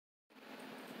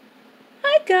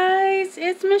Hi guys,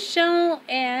 it's Michelle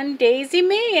and Daisy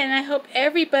Mae, and I hope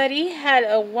everybody had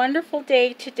a wonderful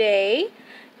day today.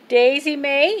 Daisy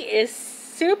Mae is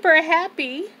super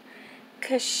happy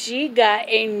because she got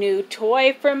a new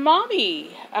toy from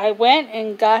Mommy. I went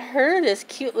and got her this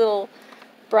cute little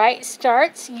Bright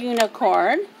Starts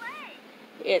unicorn.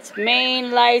 Its mane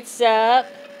lights up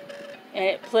and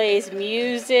it plays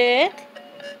music.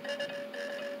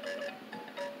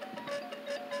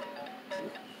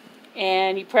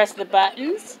 And you press the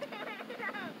buttons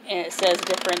and it says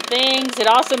different things. It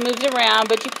also moves around,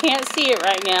 but you can't see it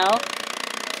right now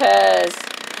because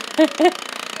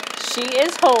she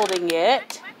is holding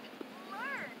it.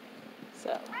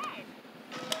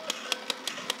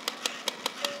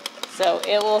 So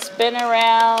it will spin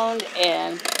around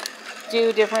and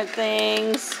do different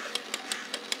things.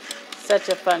 Such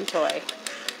a fun toy.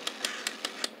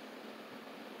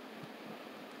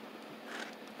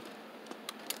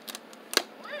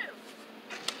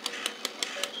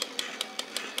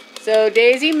 So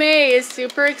Daisy Mae is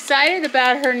super excited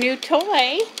about her new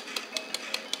toy.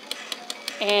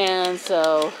 And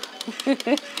so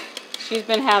she's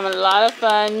been having a lot of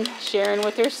fun sharing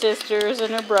with her sisters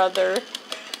and her brother.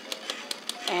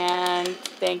 And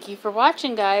thank you for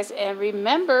watching, guys. And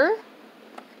remember,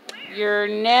 you're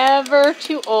never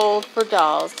too old for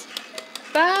dolls.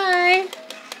 Bye!